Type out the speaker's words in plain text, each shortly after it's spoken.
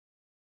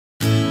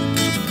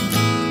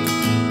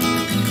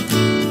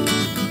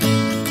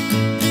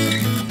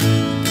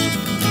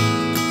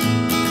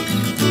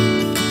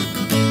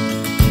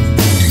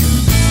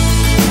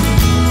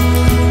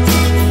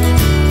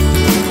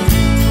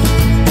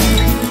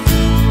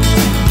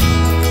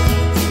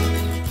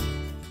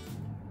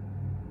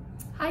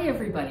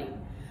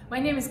My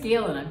name is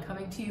Gail and I'm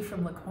coming to you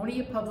from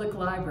Laconia Public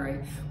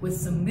Library with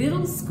some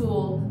middle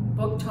school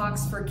book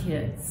talks for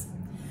kids.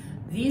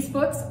 These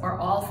books are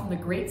all from the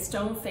Great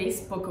Stone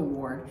Face Book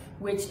Award,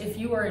 which if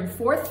you are in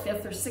 4th,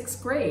 5th, or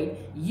 6th grade,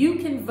 you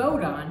can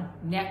vote on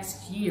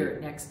next year,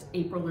 next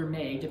April or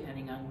May,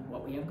 depending on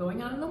what we have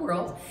going on in the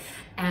world.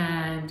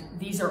 And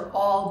these are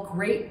all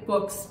great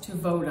books to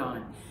vote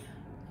on.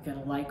 You're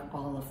gonna like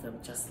all of them,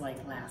 just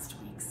like last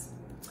week's.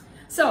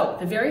 So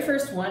the very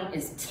first one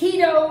is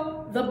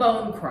Tito the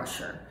Bone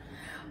Crusher.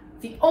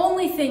 The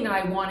only thing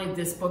I wanted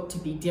this book to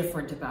be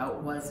different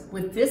about was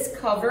with this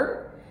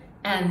cover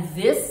and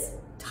this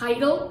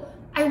title,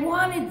 I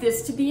wanted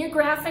this to be a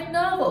graphic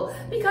novel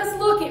because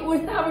look, it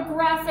would have a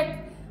graphic,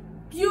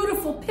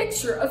 beautiful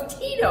picture of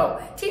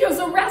Tito. Tito's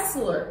a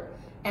wrestler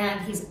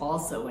and he's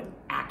also an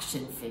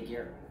action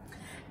figure.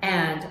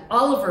 And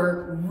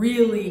Oliver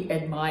really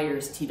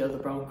admires Tito the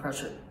Bone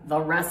Crusher, the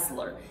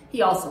wrestler.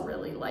 He also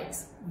really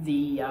likes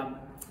the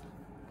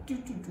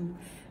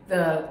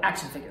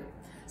action figure.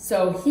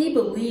 So he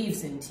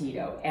believes in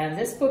Tito. And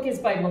this book is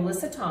by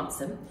Melissa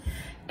Thomson.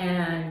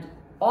 And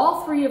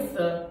all three of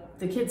the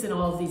kids in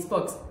all of these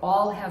books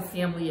all have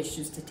family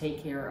issues to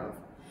take care of.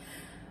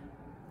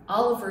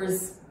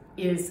 Oliver's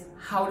is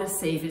how to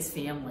save his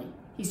family.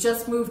 He's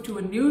just moved to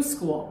a new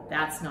school.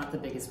 That's not the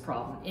biggest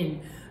problem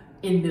in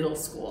middle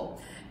school.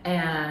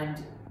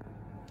 And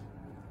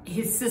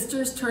his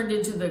sister's turned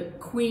into the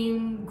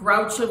queen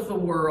grouch of the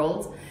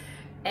world.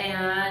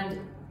 And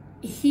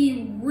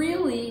he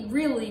really,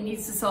 really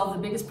needs to solve the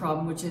biggest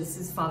problem, which is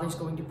his father's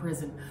going to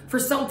prison for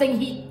something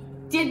he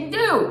didn't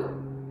do.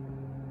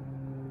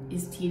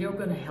 Is Tito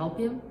gonna help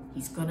him?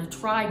 He's gonna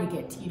try to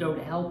get Tito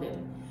to help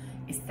him.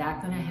 Is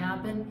that gonna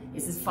happen?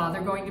 Is his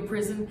father going to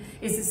prison?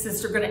 Is his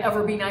sister gonna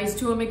ever be nice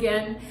to him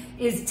again?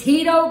 Is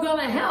Tito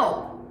gonna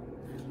help?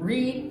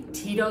 Read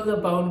Tito the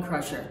Bone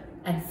Crusher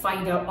and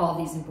find out all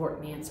these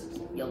important answers.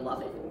 You'll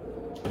love it.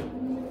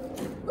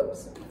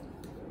 Oops.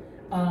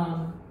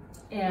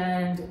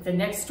 And the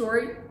next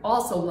story,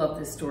 also love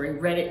this story.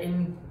 Read it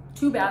in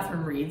 2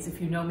 bathroom reads. If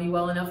you know me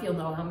well enough, you'll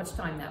know how much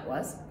time that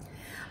was.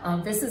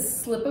 This is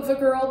Slip of a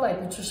Girl by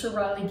Patricia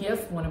Reilly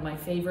Giff, one of my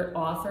favorite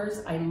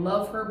authors. I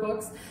love her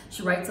books.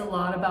 She writes a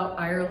lot about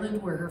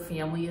Ireland, where her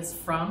family is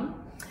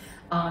from.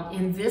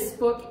 In this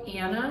book,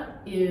 Anna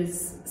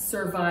is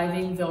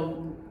surviving the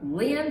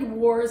land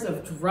wars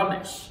of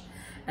Drummish,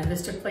 and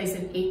this took place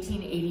in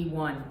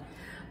 1881.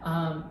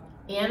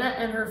 Anna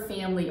and her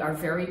family are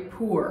very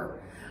poor.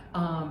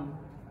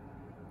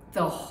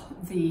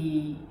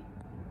 The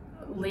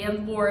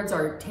landlords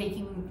are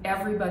taking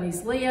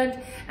everybody's land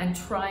and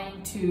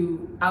trying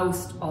to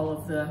oust all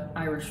of the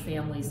Irish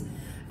families.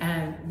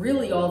 And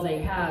really all they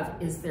have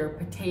is their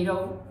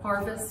potato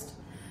harvest,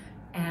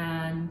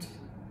 and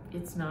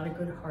it's not a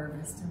good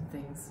harvest and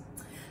things.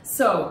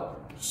 So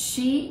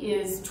she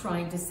is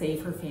trying to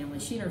save her family.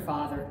 She and her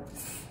father,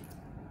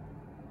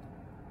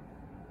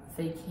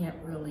 they can't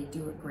really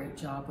do a great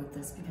job with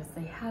this because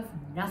they have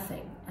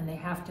nothing and they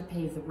have to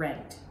pay the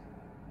rent.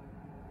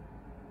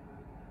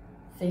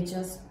 They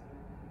just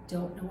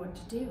don't know what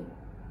to do.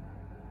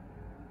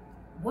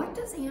 What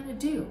does Anna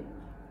do?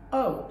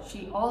 Oh,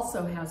 she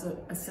also has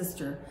a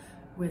sister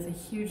with a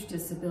huge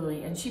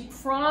disability, and she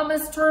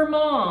promised her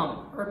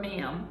mom, or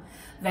ma'am,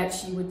 that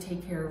she would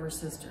take care of her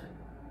sister.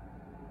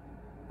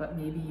 But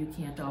maybe you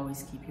can't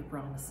always keep your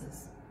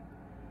promises.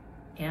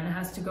 Anna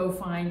has to go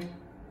find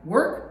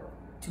work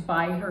to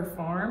buy her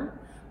farm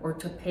or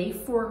to pay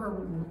for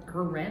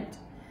her rent,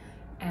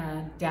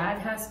 and Dad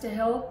has to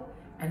help,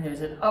 and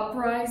there's an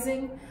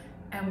uprising,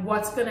 and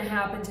what's gonna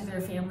happen to their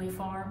family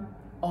farm?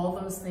 All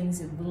those things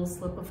in Little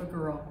Slip of a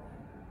Girl.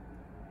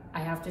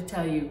 I have to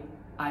tell you,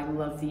 I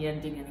love the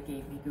ending and it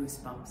gave me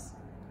goosebumps.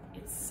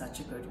 It's such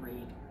a good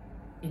read.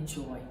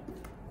 Enjoy.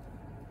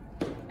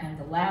 And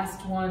the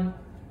last one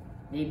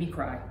made me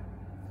cry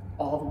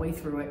all the way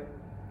through it.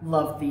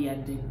 Loved the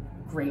ending.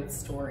 Great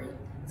story.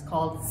 It's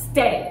called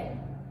Stay.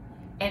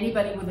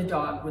 Anybody with a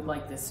dog would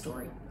like this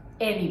story.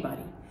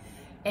 Anybody.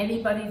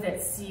 Anybody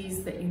that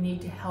sees that you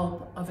need to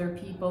help other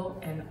people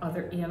and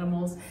other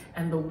animals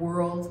and the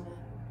world,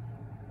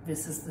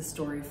 this is the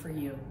story for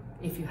you.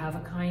 If you have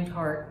a kind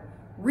heart,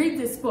 read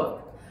this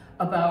book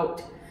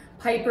about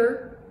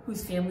Piper,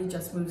 whose family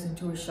just moves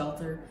into a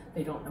shelter.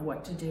 They don't know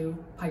what to do.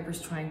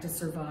 Piper's trying to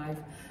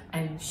survive,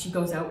 and she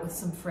goes out with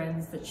some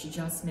friends that she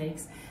just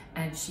makes,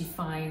 and she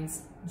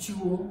finds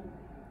Jewel,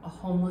 a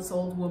homeless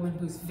old woman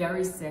who's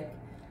very sick,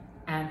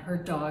 and her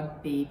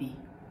dog, Baby.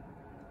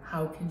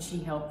 How can she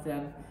help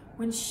them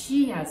when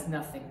she has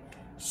nothing?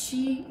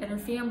 She and her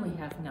family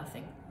have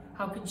nothing.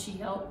 How can she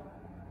help?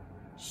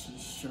 She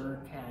sure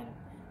can.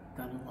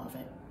 Gonna love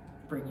it.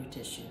 Bring your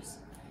tissues.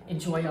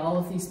 Enjoy all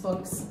of these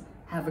books.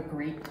 Have a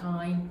great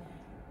time.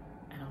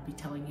 And I'll be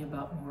telling you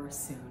about more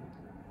soon.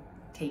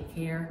 Take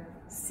care.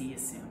 See you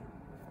soon.